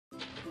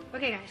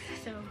Okay guys,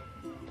 so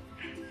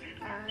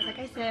like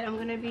I said, I'm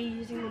gonna be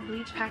using the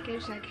bleach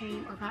package that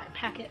came, or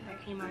packet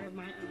that came out of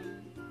my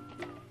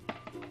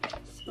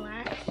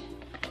Splat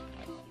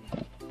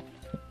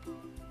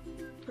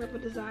Purple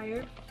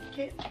Desire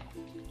kit.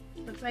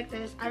 Looks like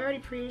this. I've already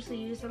previously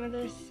used some of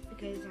this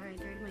because I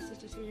got my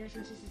sister's here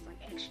since this is like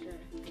extra.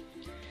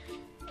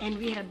 And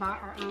we had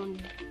bought our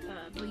own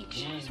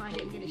bleach, so I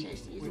didn't get a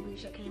chance to use the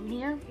bleach that came in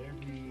here.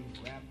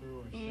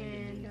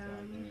 And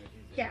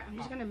yeah, I'm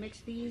just gonna mix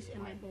these in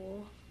my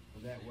bowl.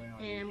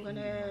 And I'm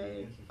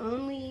gonna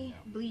only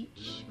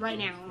bleach right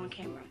now on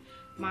camera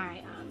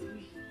my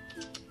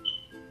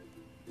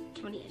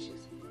 20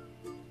 inches.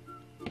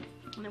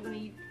 And I'm gonna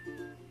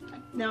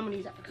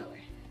use that for color.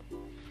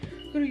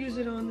 I'm gonna use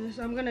it on this.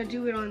 I'm gonna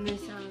do it on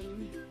this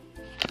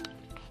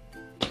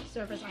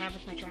surface I have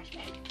with my trash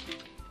bag.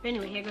 But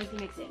anyway, here goes the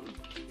mixing.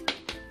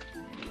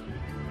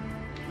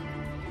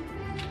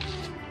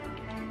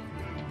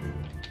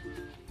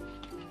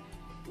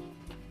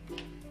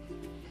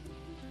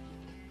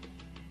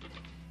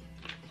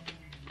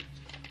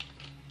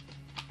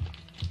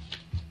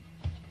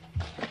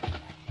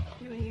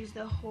 I'm gonna use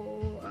the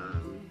whole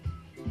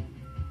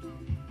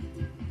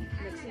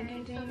mixing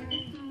container.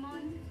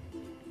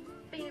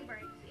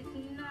 Favorites.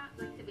 It's not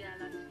going to be a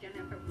lot of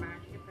January, February,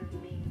 April,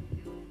 May,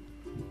 June.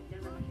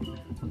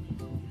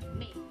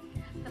 May.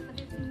 So for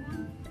this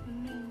month,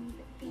 May's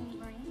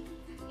favorite,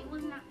 it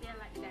will not be a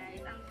lot,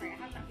 guys. I'm sorry, I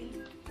have not been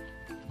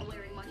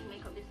wearing much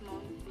makeup this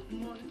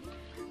month.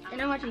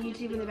 And I'm watching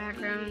YouTube in the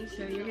background,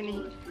 so you're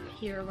gonna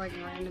hear like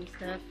random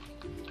stuff.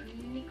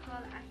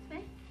 Nicole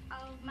aspect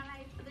of my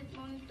life for this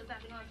month because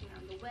I've been working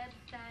on the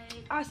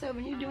website. Also,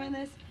 when you're doing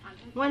this,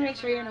 one, make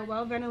sure you're in a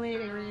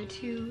well-ventilated area.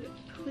 Two,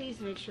 please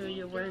make sure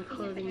you're wearing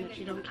clothing that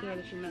you don't care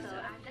that you mess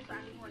up. That's what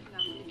I've been working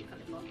on basically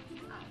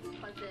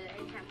for the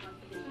entire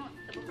month of this month.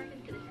 So before I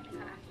get to the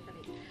technical aspect of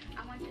it, I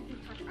want to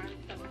touch on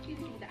a few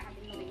things that I've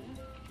been loving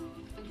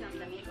in terms of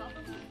makeup.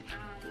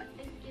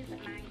 This is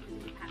my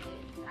Disney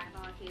palette. I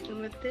bought it. And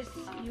with this,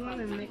 you want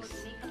to mix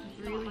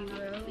really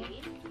well.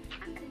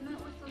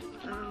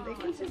 The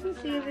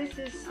consistency of this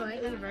is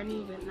slightly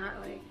runny, but not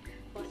like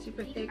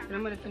super thick. But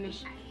I'm gonna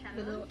finish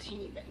the little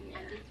teeny bit in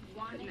there. And this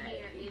one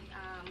here is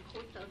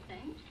Coastal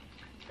Scent.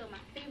 So my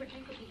favorite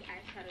makeup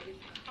eyeshadow is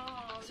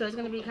called. So it's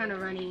gonna be kind of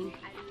runny.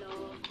 I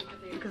love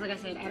because, like I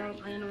said, I don't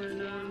plan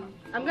on.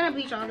 I'm gonna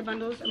bleach all the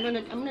bundles. I'm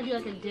gonna do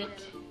like a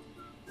dipped,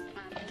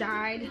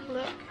 dyed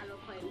look.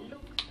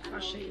 I'll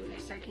show you in a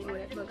second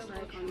what it looks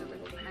like on the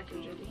little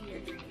package over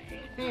here.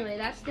 Anyway,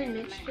 that's the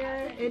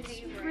mixture.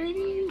 It's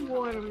pretty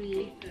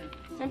watery.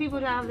 Some people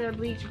have their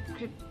bleach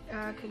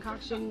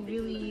concoction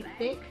really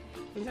thick,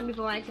 and some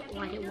people like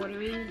it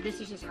watery. This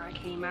is just how it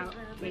came out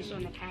based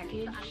on the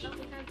package.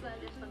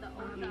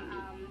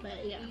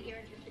 But yeah.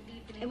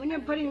 And when you're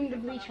putting the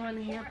bleach on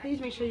the hair,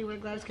 please make sure you wear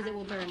gloves because it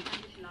will burn.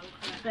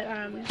 But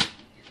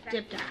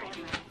dip dye.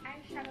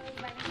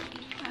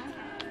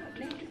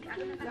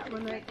 That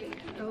one right there.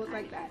 Goes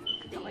like that.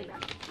 Not like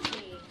that.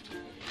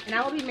 And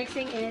I will be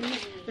mixing in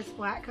the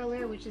Splat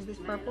color, which is this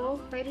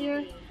purple right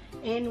here,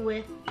 in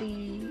with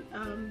the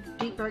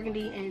deep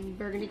burgundy and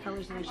burgundy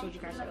colors that I showed you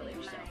guys earlier.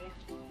 So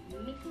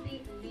let's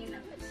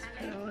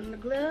put on the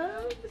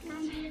gloves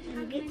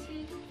and get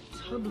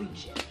to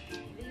bleaching.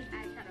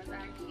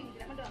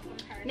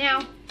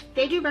 Now,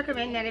 they do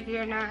recommend that if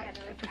you're not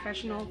a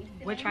professional,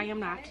 which I am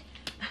not,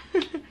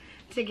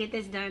 to get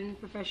this done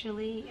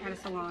professionally at a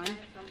salon.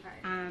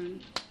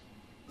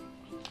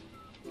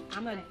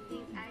 I'm a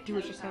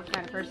do-it-yourself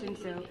kind of person,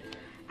 so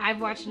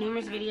I've watched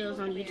numerous videos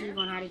on YouTube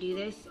on how to do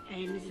this,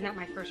 and this is not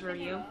my first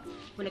rodeo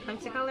when it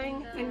comes to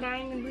coloring and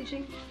dyeing and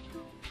bleaching.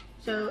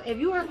 So if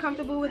you aren't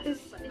comfortable with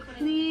this,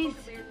 please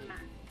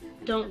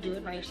don't do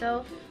it by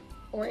yourself,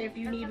 or if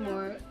you need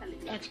more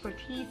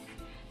expertise,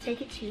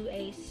 take it to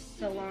a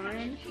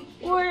salon,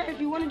 or if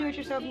you want to do it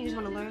yourself and you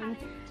just want to learn,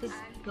 just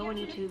go on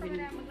YouTube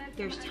and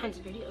there's tons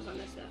of videos on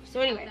this stuff. So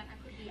anyway,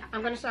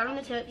 I'm going to start on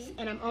the tips,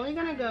 and I'm only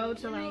going to go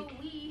to like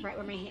right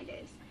where my hand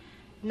is.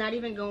 Not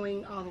even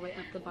going all the way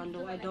up the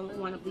bundle. I don't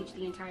want to bleach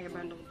the entire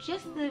bundle,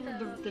 just the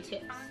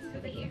tips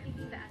of the hair.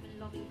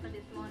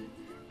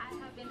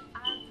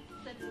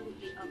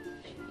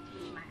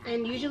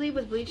 And usually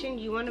with bleaching,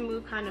 you want to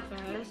move kind of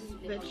fast,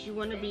 but you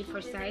want to be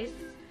precise.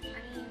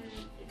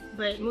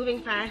 But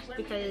moving fast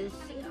because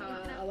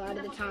a lot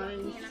of the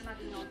times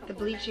the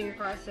bleaching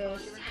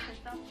process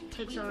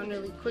takes on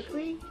really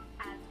quickly.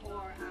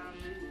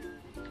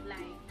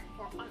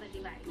 Other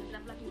devices.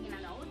 I'm looking in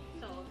and out.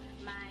 So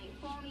my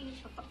phone is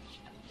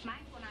my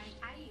phone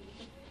I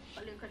use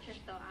for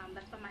Lucrechesto.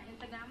 That's for my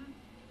Instagram,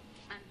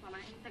 and for my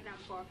Instagram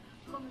for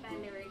Come By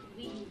Lyrics,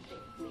 we use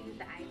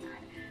the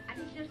iPad,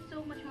 and it's just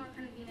so much more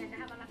convenient. I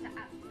have a lot of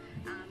apps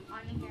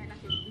on here that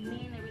is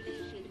mainly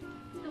related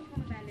to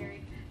Come By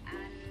Lyrics,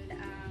 and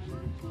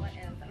what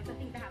else? I also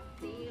think they have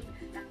saved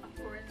that, of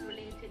course,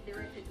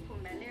 directed to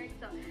Come By Lyrics.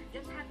 So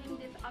just having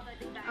this other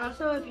device.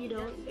 Also, if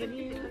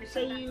you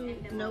say you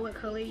know what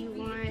color you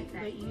want,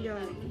 but you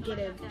don't get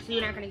so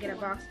you're not going to get a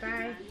box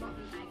dye,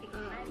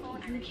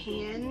 you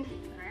can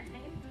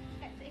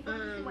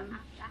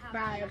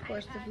buy, of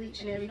course, the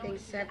bleach and everything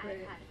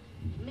separate.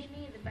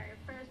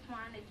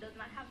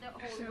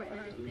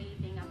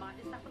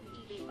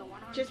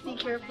 Just be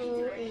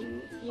careful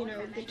in, you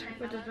know, the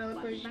type of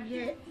developers you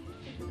get.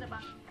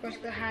 Of course,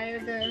 the higher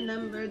the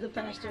number, the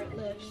faster it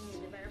lifts.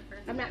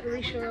 I'm not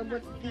really sure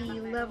what the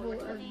level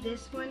of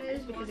this one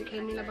is because it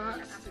came in a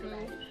box, so,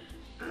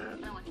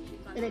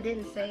 and it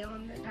didn't say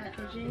on the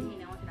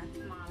packaging.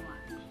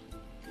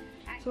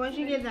 So once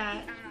you get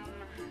that,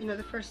 you know,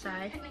 the first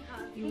side,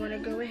 you want to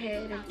go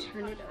ahead and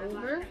turn it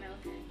over.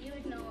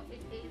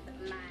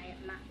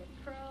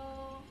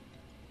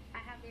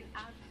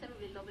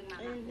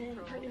 And then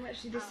pretty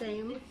much do the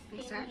same,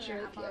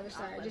 saturate the other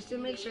side, just to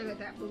make sure that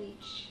that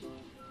bleach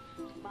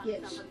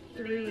gets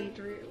through and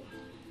through.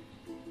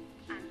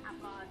 And I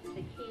bought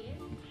the case,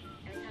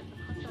 and it has the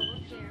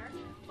cutout here,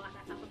 but I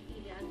have a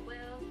peeler as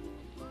well,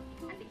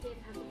 and the case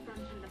has the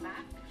front and the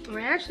back. Well,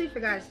 I actually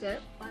forgot a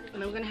step,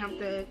 and I'm gonna have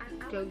to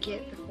go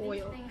get the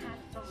foil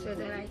so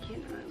that I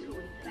can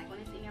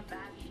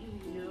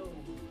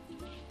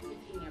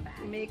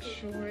make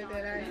sure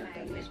that I have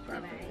done this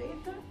properly.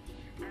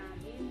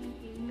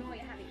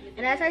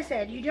 And as I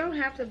said, you don't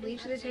have to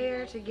bleach this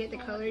hair to get the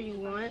color you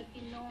want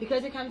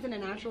because it comes in a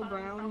natural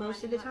brown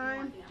most of the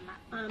time.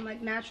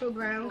 Like natural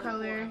brown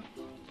color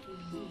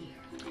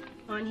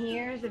on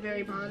here is the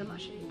very bottom. I'll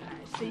show you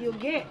guys. So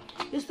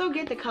you'll still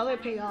get the color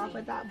payoff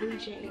without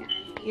bleaching.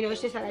 You know,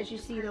 it's just that as you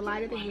see, the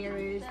lighter the hair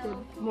is, the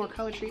more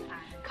color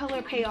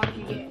payoff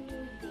you get.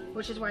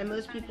 Which is why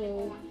most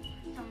people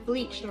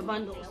bleach their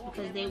bundles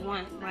because they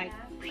want like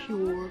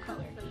pure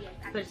color.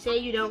 But say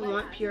you don't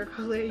want pure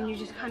color and you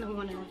just kind of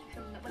want to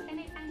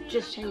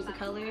just change the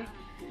color,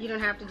 you don't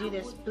have to do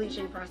this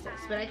bleaching process.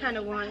 But I kind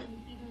of want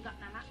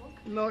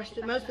most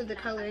of the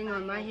coloring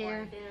on my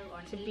hair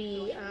to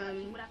be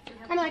kind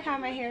of like how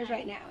my hair is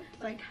right now.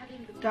 It's like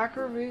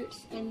darker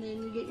roots and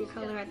then you get your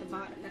color at the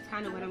bottom. That's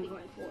kind of what I'm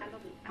going for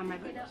on my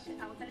bundles.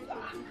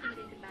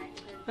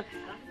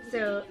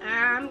 So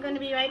I'm going to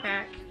be right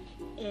back.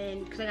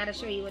 And because I got to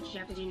show you what you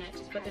have to do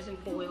next, put this in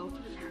foil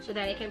so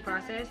that it can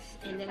process,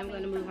 and then I'm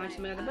going to move on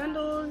to my other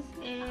bundles,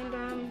 and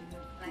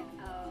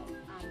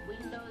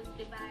Windows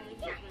device.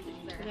 Yeah,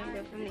 we're going to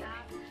go from there.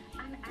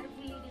 And I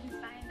really didn't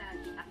find that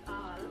at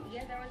all.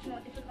 Yeah, there was no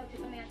difficulty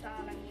for me at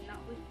all. I mean,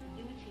 not with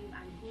YouTube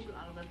and Google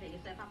all over the place.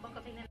 So if I book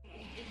up in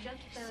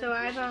so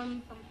I've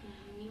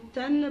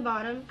done the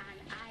bottom,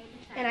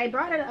 and I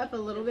brought it up a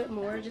little bit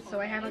more just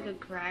so I have like a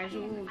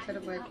gradual instead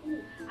of like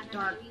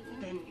dark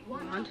then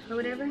blonde or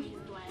whatever.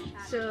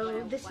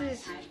 So this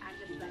is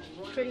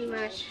pretty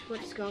much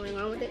what's going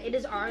on with it. It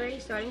is already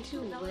starting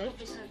to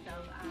lift.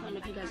 I don't know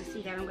if you guys can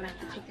see that. I'm going to have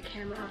to take the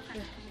camera off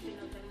the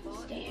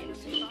stand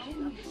so you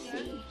can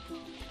see.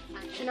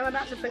 And I'm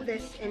about to put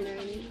this in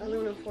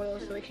aluminum foil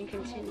so it can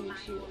continue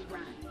to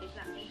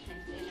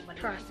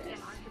process.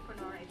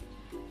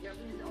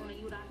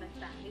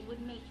 It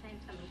would make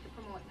sense for me to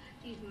promote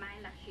use my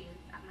lashes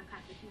at my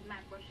classes, use my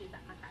brushes at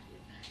my classes.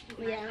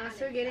 Yeah, I'm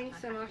also getting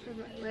some off of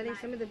letting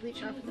some of the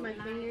bleach off of my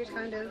fingers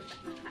kind of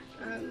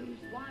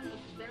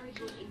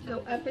go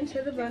up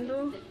into the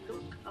bundle.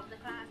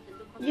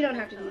 You don't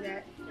have to do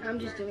that. I'm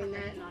just doing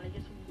that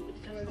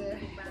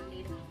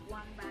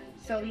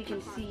so you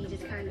can see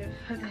just kind of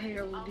how the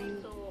hair will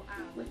do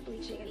with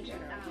bleaching in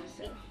general.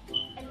 So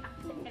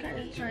I'm kind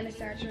of trying to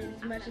saturate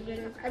as much of it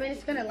as, I mean,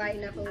 it's going to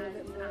lighten up a little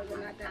bit more, but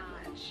not that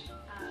much.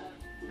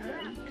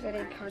 Because I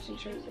didn't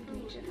concentrate the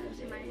bleach in those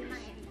areas.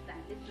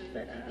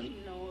 But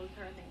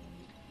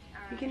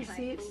you can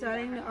see it's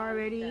starting to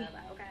already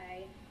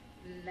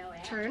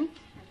turn.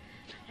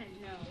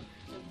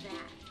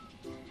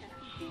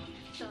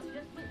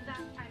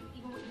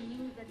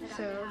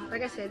 So,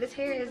 like I said, this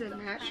hair is a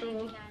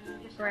natural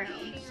brown,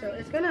 so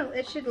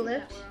it should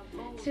lift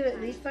to at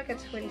least like a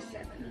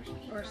 27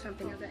 or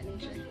something of that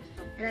nature.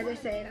 And as I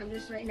said,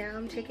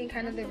 I'm taking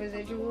kind of the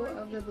residual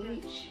of the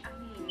bleach.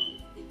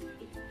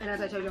 And as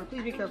I told y'all,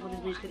 please be careful with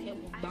this bleach because it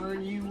will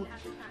burn you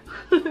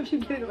if you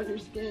get it on your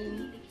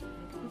skin.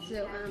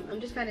 So I'm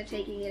just kind of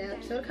taking it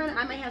out. So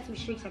I might have some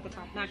streaks at the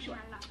top, not sure.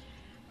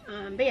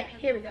 But yeah,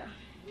 here we go.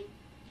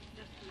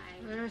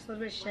 There's a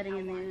little bit of shedding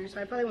in there,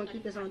 so I probably won't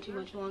keep this on too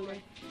much longer.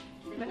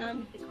 But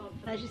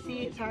as you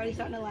see, it's already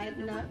starting to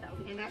lighten up,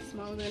 and that's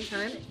smaller than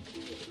time.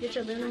 Get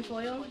your aluminum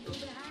foil,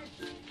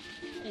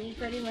 and you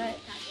pretty much,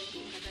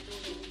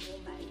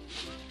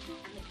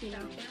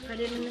 put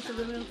it in this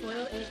aluminum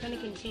foil, and it's going to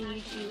continue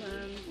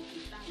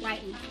to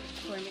lighten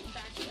for me.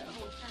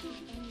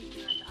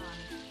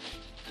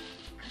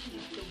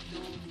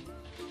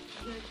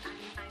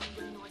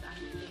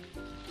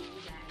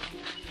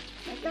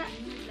 Like that.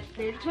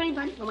 There's a 20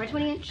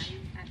 inch.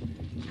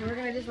 And we're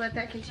gonna just let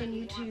that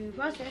continue to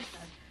process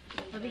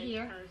over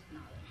here.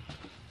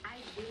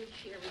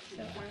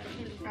 So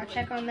I'll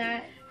check on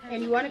that.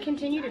 And you want to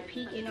continue to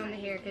peek in on the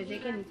hair because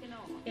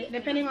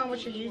depending on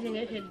what you're using,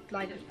 it could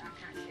like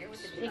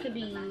It could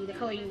be the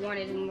color you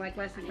wanted in like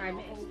less than 5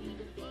 minutes.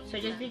 So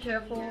just be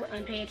careful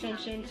and pay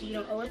attention so you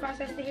don't over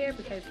process the hair,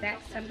 because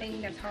that's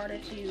something that's harder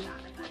to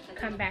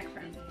come back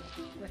from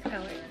with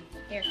coloring,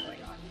 hair coloring.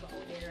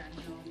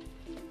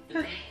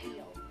 Okay.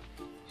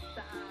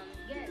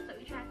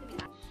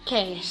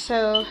 Okay,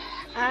 so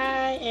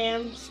I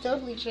am still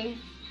bleaching.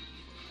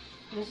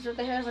 This is what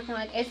the hair is looking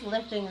like. It's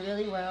lifting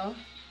really well.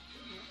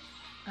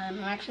 I'm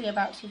actually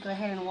about to go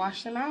ahead and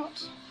wash them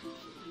out.